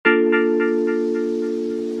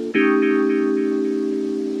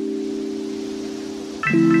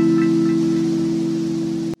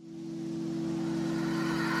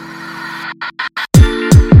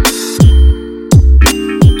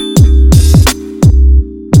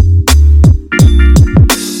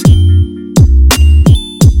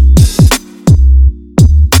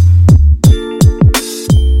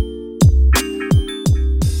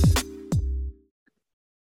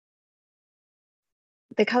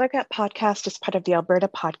Color Gap podcast is part of the Alberta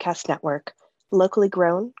Podcast Network, locally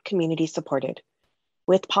grown, community supported.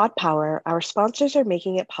 With Pod Power, our sponsors are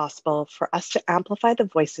making it possible for us to amplify the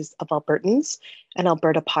voices of Albertans and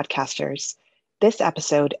Alberta podcasters. This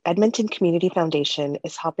episode, Edmonton Community Foundation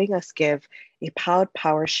is helping us give a Pod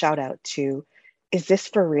Power shout out to Is This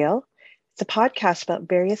For Real? It's a podcast about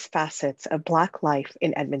various facets of Black life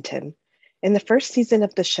in Edmonton. In the first season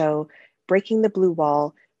of the show, Breaking the Blue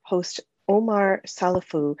Wall, host Omar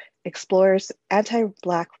Salafou explores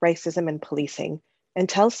anti-Black racism and policing and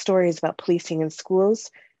tells stories about policing in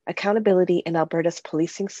schools, accountability in Alberta's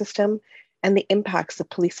policing system, and the impacts of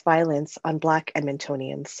police violence on Black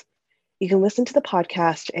Edmontonians. You can listen to the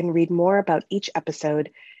podcast and read more about each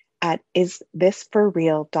episode at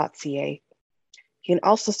isthisforreal.ca. You can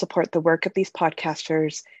also support the work of these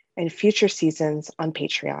podcasters and future seasons on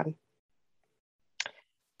Patreon.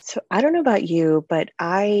 So I don't know about you, but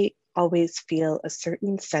I always feel a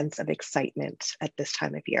certain sense of excitement at this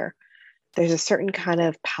time of year. There's a certain kind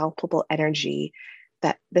of palpable energy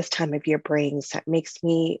that this time of year brings that makes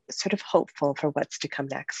me sort of hopeful for what's to come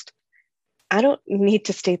next. I don't need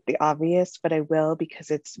to state the obvious, but I will because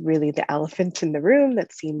it's really the elephant in the room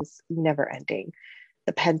that seems never ending.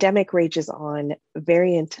 The pandemic rages on,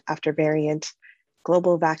 variant after variant,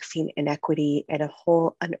 global vaccine inequity, and a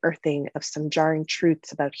whole unearthing of some jarring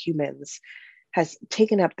truths about humans has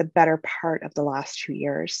taken up the better part of the last 2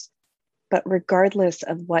 years. But regardless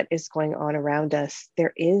of what is going on around us,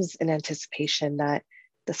 there is an anticipation that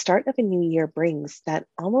the start of a new year brings that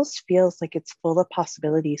almost feels like it's full of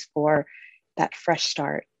possibilities for that fresh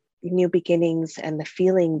start, new beginnings, and the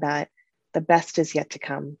feeling that the best is yet to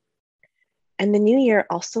come. And the new year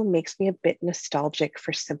also makes me a bit nostalgic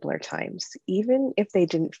for simpler times, even if they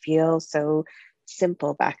didn't feel so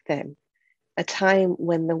simple back then. A time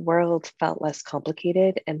when the world felt less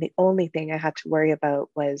complicated and the only thing I had to worry about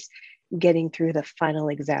was getting through the final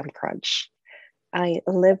exam crunch. I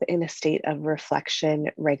live in a state of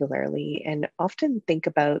reflection regularly and often think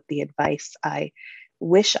about the advice I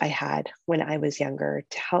wish I had when I was younger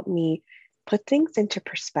to help me put things into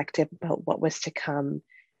perspective about what was to come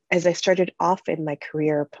as I started off in my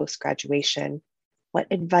career post-graduation. What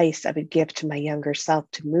advice I would give to my younger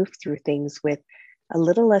self to move through things with a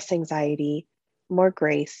little less anxiety, more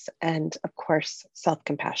grace, and of course,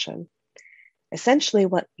 self-compassion. Essentially,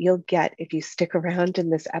 what you'll get if you stick around in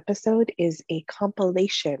this episode is a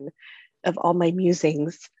compilation of all my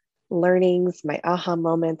musings, learnings, my aha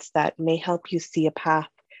moments that may help you see a path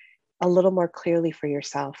a little more clearly for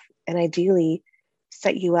yourself, and ideally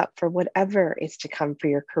set you up for whatever is to come for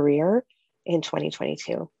your career in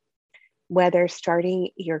 2022. Whether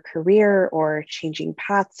starting your career or changing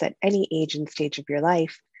paths at any age and stage of your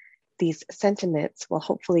life, these sentiments will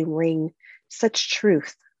hopefully ring such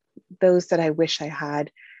truth, those that I wish I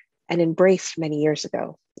had and embraced many years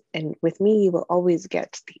ago. And with me, you will always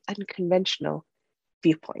get the unconventional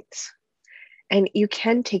viewpoints. And you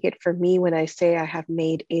can take it from me when I say I have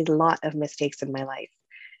made a lot of mistakes in my life,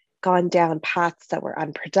 gone down paths that were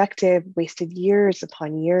unproductive, wasted years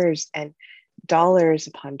upon years and dollars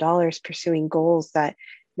upon dollars pursuing goals that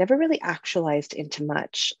never really actualized into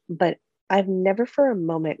much. But I've never for a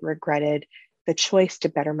moment regretted the choice to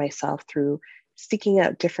better myself through seeking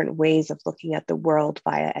out different ways of looking at the world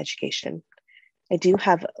via education. I do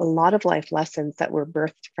have a lot of life lessons that were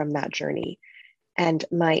birthed from that journey. And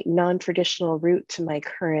my non-traditional route to my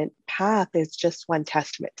current path is just one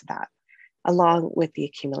testament to that, along with the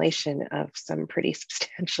accumulation of some pretty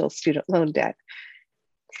substantial student loan debt.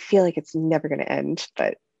 I feel like it's never going to end,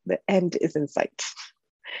 but the end is in sight.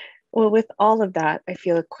 Well, with all of that, I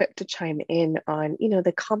feel equipped to chime in on,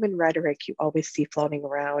 the common rhetoric you always see floating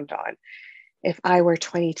around on if I were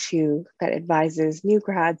 22 that advises new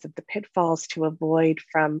grads of the pitfalls to avoid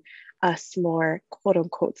from us more quote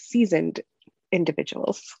unquote seasoned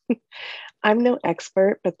individuals. I'm no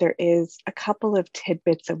expert, but there is a couple of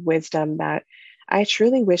tidbits of wisdom that I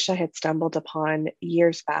truly wish I had stumbled upon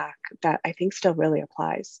years back that I think still really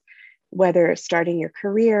applies. Whether starting your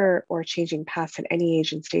career or changing paths at any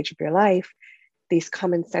age and stage of your life, these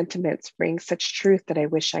common sentiments bring such truth that I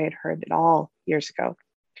wish I had heard it all years ago.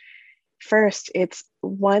 First, it's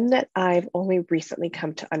one that I've only recently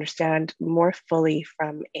come to understand more fully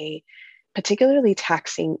from a particularly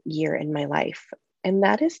taxing year in my life. And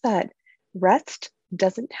that is that rest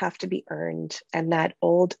doesn't have to be earned, and that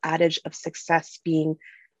old adage of success being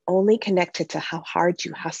only connected to how hard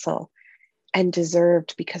you hustle and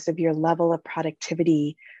deserved because of your level of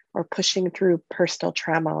productivity or pushing through personal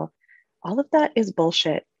trauma, all of that is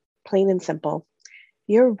bullshit, plain and simple.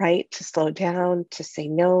 You're right to slow down, to say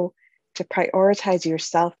no, to prioritize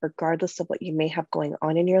yourself regardless of what you may have going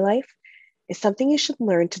on in your life is something you should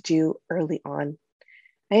learn to do early on.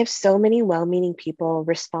 I have so many well meaning people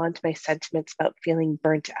respond to my sentiments about feeling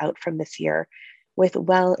burnt out from this year with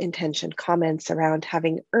well intentioned comments around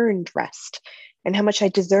having earned rest and how much I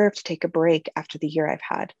deserve to take a break after the year I've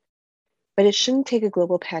had. But it shouldn't take a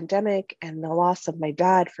global pandemic and the loss of my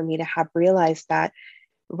dad for me to have realized that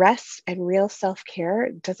rest and real self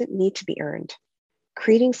care doesn't need to be earned.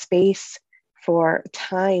 Creating space for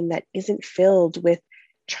time that isn't filled with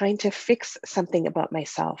trying to fix something about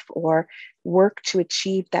myself or work to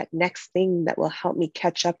achieve that next thing that will help me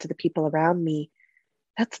catch up to the people around me.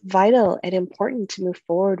 That's vital and important to move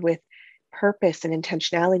forward with purpose and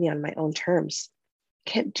intentionality on my own terms.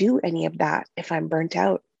 Can't do any of that if I'm burnt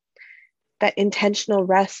out. That intentional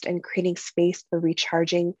rest and creating space for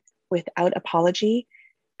recharging without apology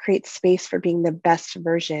creates space for being the best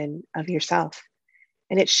version of yourself.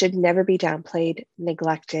 And it should never be downplayed,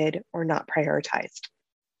 neglected, or not prioritized.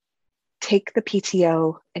 Take the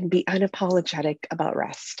PTO and be unapologetic about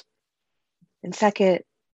rest. And second,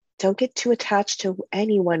 don't get too attached to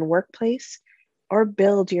any one workplace or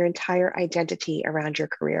build your entire identity around your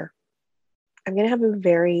career. I'm going to have a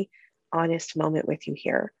very honest moment with you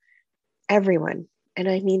here. Everyone, and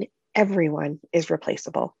I mean everyone, is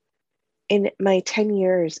replaceable. In my 10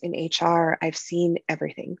 years in HR, I've seen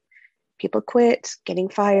everything. People quit, getting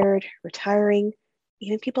fired, retiring,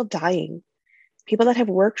 even people dying. People that have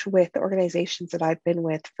worked with the organizations that I've been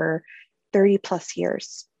with for 30 plus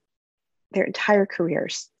years, their entire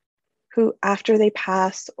careers, who after they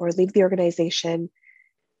pass or leave the organization,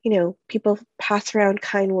 people pass around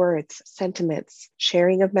kind words, sentiments,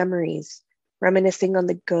 sharing of memories, reminiscing on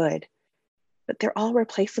the good, but they're all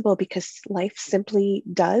replaceable because life simply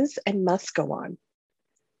does and must go on.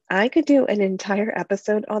 I could do an entire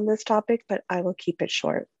episode on this topic, but I will keep it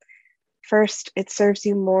short. First, it serves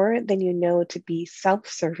you more than you know to be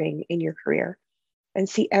self-serving in your career and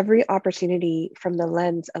see every opportunity from the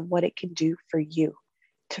lens of what it can do for you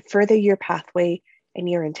to further your pathway and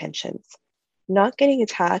your intentions. Not getting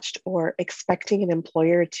attached or expecting an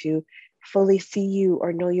employer to fully see you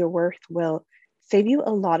or know your worth will save you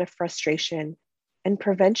a lot of frustration and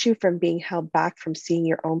prevent you from being held back from seeing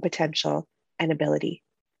your own potential and ability.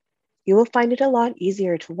 You will find it a lot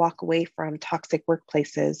easier to walk away from toxic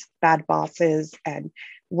workplaces, bad bosses, and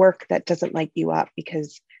work that doesn't light you up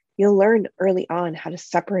because you'll learn early on how to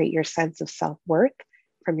separate your sense of self-worth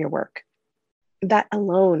from your work. That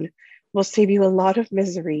alone will save you a lot of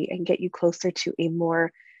misery and get you closer to a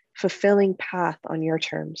more fulfilling path on your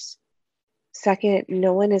terms. Second,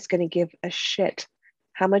 no one is going to give a shit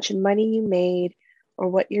how much money you made or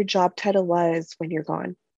what your job title was when you're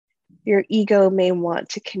gone. Your ego may want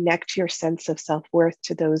to connect your sense of self-worth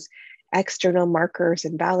to those external markers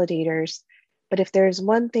and validators. But if there's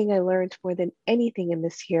one thing I learned more than anything in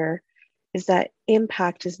this year, is that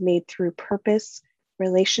impact is made through purpose,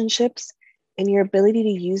 relationships, and your ability to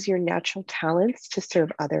use your natural talents to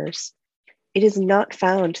serve others. It is not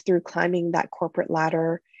found through climbing that corporate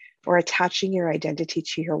ladder or attaching your identity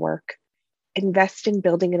to your work. Invest in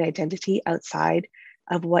building an identity outside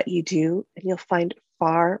of what you do, and you'll find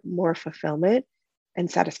far more fulfillment and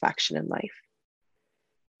satisfaction in life.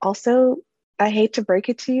 Also, I hate to break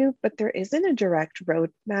it to you, but there isn't a direct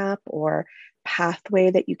roadmap or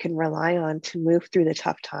pathway that you can rely on to move through the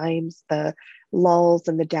tough times, the lulls,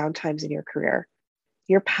 and the downtimes in your career.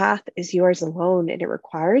 Your path is yours alone, and it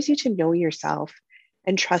requires you to know yourself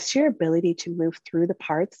and trust your ability to move through the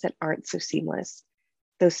parts that aren't so seamless.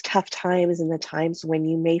 Those tough times and the times when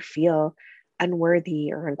you may feel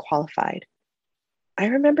unworthy or unqualified. I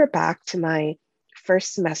remember back to my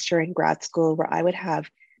first semester in grad school where I would have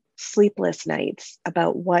sleepless nights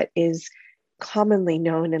about what is commonly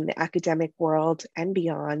known in the academic world and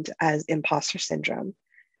beyond as imposter syndrome.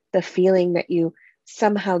 The feeling that you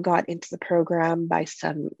somehow got into the program by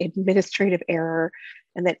some administrative error,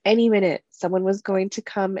 and that any minute someone was going to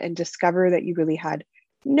come and discover that you really had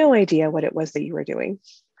no idea what it was that you were doing.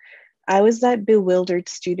 I was that bewildered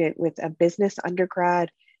student with a business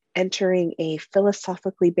undergrad entering a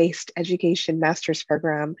philosophically based education master's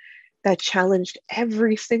program that challenged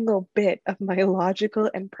every single bit of my logical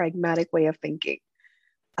and pragmatic way of thinking.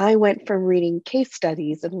 I went from reading case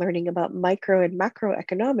studies and learning about micro and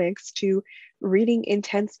macroeconomics to reading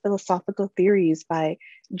intense philosophical theories by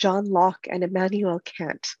John Locke and Immanuel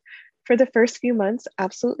Kant. For the first few months,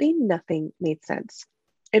 absolutely nothing made sense.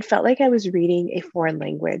 It felt like I was reading a foreign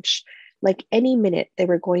language, like any minute they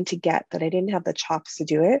were going to get that I didn't have the chops to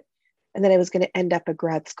do it, and that I was going to end up a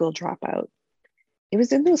grad school dropout. It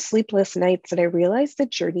was in those sleepless nights that I realized the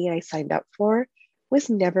journey I signed up for was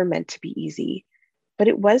never meant to be easy, but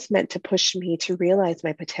it was meant to push me to realize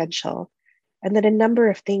my potential, and that a number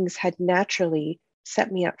of things had naturally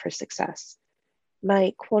set me up for success.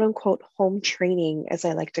 My quote unquote home training, as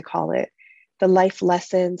I like to call it, the life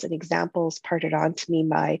lessons and examples parted on to me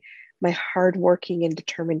by my hardworking and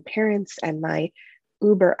determined parents and my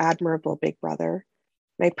uber admirable big brother,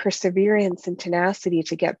 my perseverance and tenacity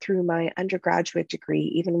to get through my undergraduate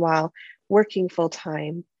degree, even while working full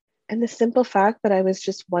time, and the simple fact that I was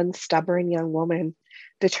just one stubborn young woman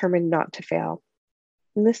determined not to fail.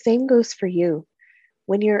 And the same goes for you.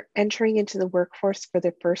 When you're entering into the workforce for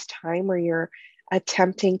the first time or you're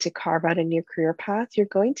attempting to carve out a new career path, you're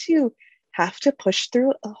going to have to push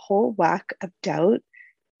through a whole whack of doubt,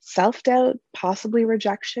 self doubt, possibly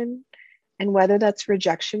rejection. And whether that's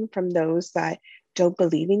rejection from those that don't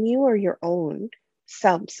believe in you or your own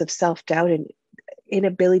sense of self doubt and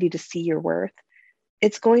inability to see your worth,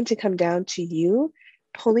 it's going to come down to you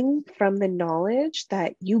pulling from the knowledge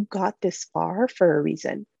that you got this far for a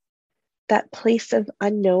reason. That place of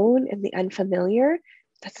unknown and the unfamiliar,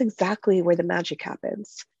 that's exactly where the magic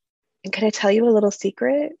happens. And can I tell you a little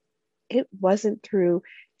secret? It wasn't through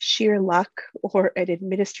sheer luck or an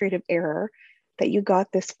administrative error that you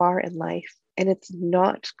got this far in life. And it's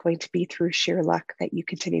not going to be through sheer luck that you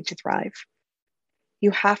continue to thrive.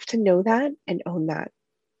 You have to know that and own that.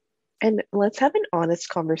 And let's have an honest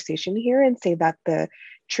conversation here and say that the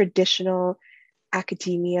traditional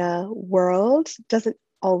academia world doesn't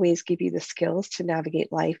always give you the skills to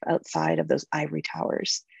navigate life outside of those ivory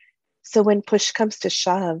towers. So when push comes to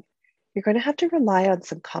shove, you're going to have to rely on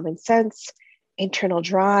some common sense, internal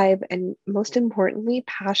drive, and most importantly,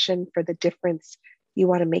 passion for the difference you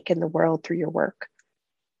want to make in the world through your work.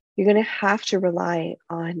 You're going to have to rely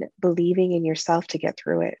on believing in yourself to get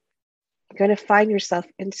through it. You're going to find yourself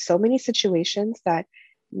in so many situations that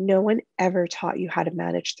no one ever taught you how to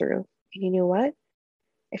manage through. And you know what?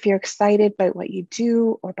 If you're excited by what you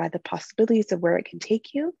do or by the possibilities of where it can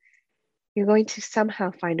take you, you're going to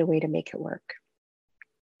somehow find a way to make it work.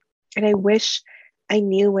 And I wish I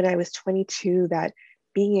knew when I was 22 that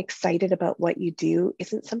being excited about what you do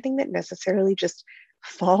isn't something that necessarily just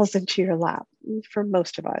falls into your lap for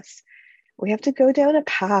most of us. We have to go down a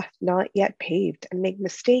path not yet paved and make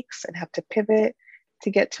mistakes and have to pivot to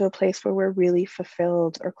get to a place where we're really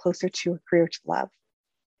fulfilled or closer to a career to love.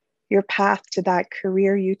 Your path to that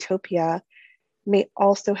career utopia may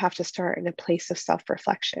also have to start in a place of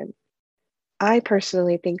self-reflection. I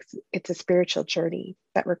personally think it's a spiritual journey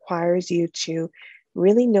that requires you to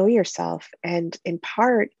really know yourself and, in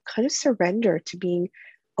part, kind of surrender to being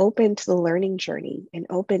open to the learning journey and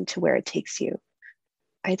open to where it takes you.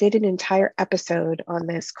 I did an entire episode on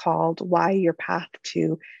this called Why Your Path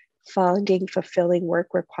to Finding Fulfilling Work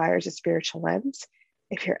Requires a Spiritual Lens,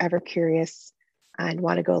 if you're ever curious and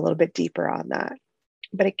want to go a little bit deeper on that.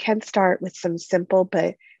 But it can start with some simple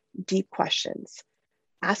but deep questions.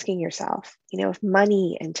 Asking yourself, if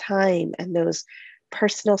money and time and those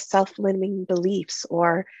personal self-limiting beliefs,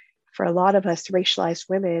 or for a lot of us racialized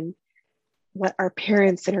women, what our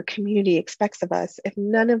parents and our community expects of us, if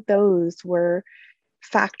none of those were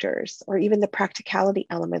factors, or even the practicality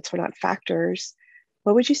elements were not factors,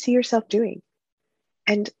 what would you see yourself doing?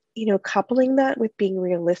 And, coupling that with being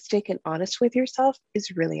realistic and honest with yourself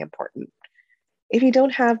is really important. If you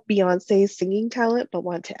don't have Beyonce's singing talent, but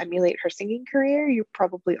want to emulate her singing career, you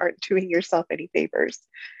probably aren't doing yourself any favors.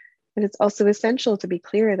 And it's also essential to be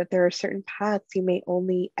clear that there are certain paths you may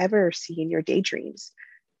only ever see in your daydreams.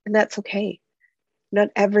 And that's okay. Not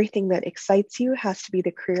everything that excites you has to be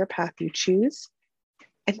the career path you choose.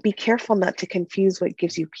 And be careful not to confuse what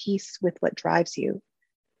gives you peace with what drives you.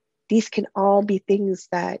 These can all be things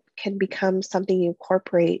that can become something you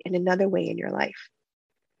incorporate in another way in your life.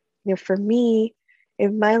 For me, if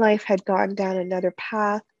my life had gone down another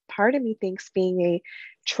path, part of me thinks being a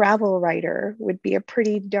travel writer would be a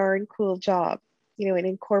pretty darn cool job. It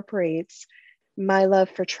incorporates my love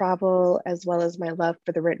for travel as well as my love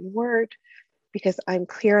for the written word, because I'm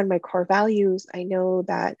clear on my core values. I know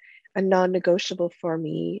that a non-negotiable for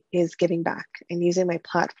me is giving back and using my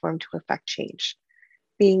platform to affect change.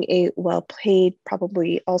 Being a well-paid,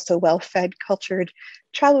 probably also well-fed, cultured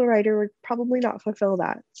travel writer would probably not fulfill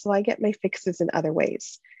that. So I get my fixes in other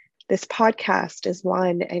ways. This podcast is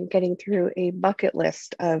one, and getting through a bucket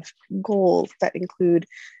list of goals that include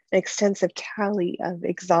an extensive tally of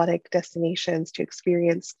exotic destinations to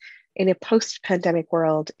experience in a post-pandemic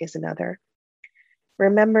world is another.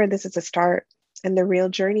 Remember, this is a start, and the real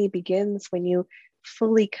journey begins when you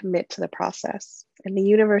fully commit to the process. And the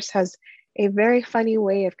universe has a very funny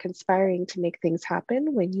way of conspiring to make things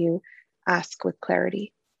happen when you ask with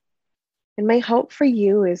clarity. And my hope for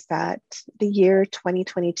you is that the year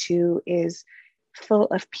 2022 is full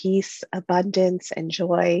of peace, abundance, and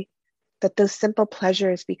joy, that those simple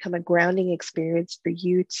pleasures become a grounding experience for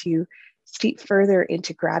you to steep further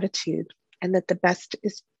into gratitude, and that the best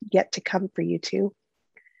is yet to come for you too.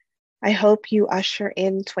 I hope you usher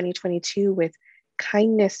in 2022 with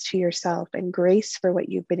kindness to yourself and grace for what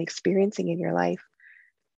you've been experiencing in your life,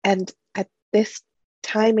 and at this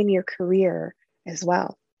time in your career as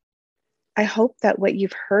well. I hope that what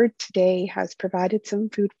you've heard today has provided some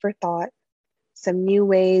food for thought, some new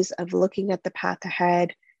ways of looking at the path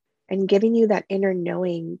ahead, and giving you that inner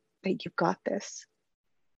knowing that you've got this.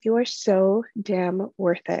 You are so damn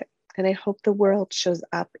worth it. And I hope the world shows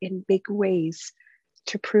up in big ways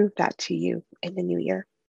to prove that to you in the new year.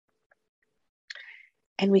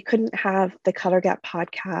 And we couldn't have the Color Gap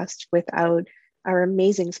podcast without our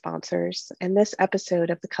amazing sponsors. And this episode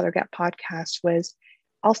of the Color Gap podcast was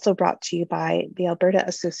also brought to you by the Alberta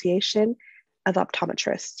Association of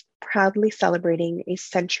Optometrists, proudly celebrating a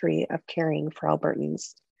century of caring for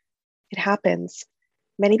Albertans. It happens.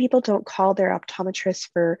 Many people don't call their optometrist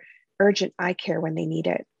for urgent eye care when they need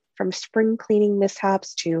it. From spring cleaning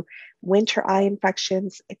mishaps to winter eye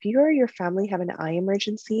infections, if you or your family have an eye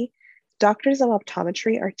emergency, doctors of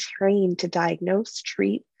optometry are trained to diagnose,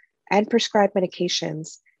 treat, and prescribe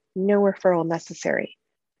medications, no referral necessary.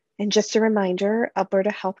 And just a reminder,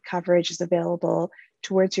 Alberta Health coverage is available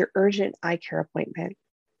towards your urgent eye care appointment.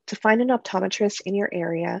 To find an optometrist in your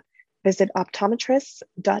area, visit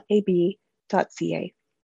optometrists.ab.ca.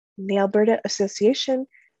 The Alberta Association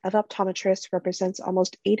of Optometrists represents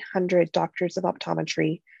almost 800 doctors of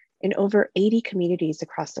optometry in over 80 communities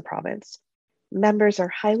across the province. Members are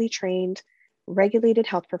highly trained, regulated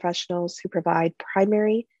health professionals who provide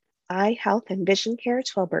primary eye health and vision care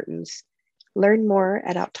to Albertans. Learn more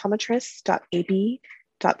at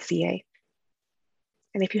optometrists.ab.ca.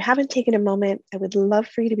 And if you haven't taken a moment, I would love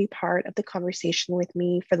for you to be part of the conversation with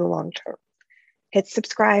me for the long term. Hit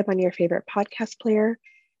subscribe on your favorite podcast player.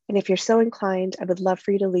 And if you're so inclined, I would love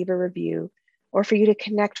for you to leave a review or for you to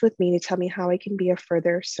connect with me to tell me how I can be of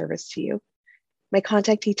further service to you. My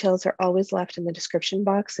contact details are always left in the description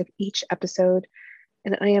box of each episode.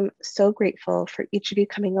 And I am so grateful for each of you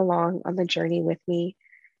coming along on the journey with me,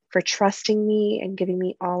 for trusting me and giving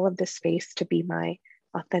me all of the space to be my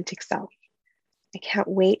authentic self. I can't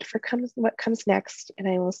wait for what comes next, and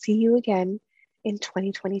I will see you again in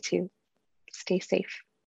 2022. Stay safe.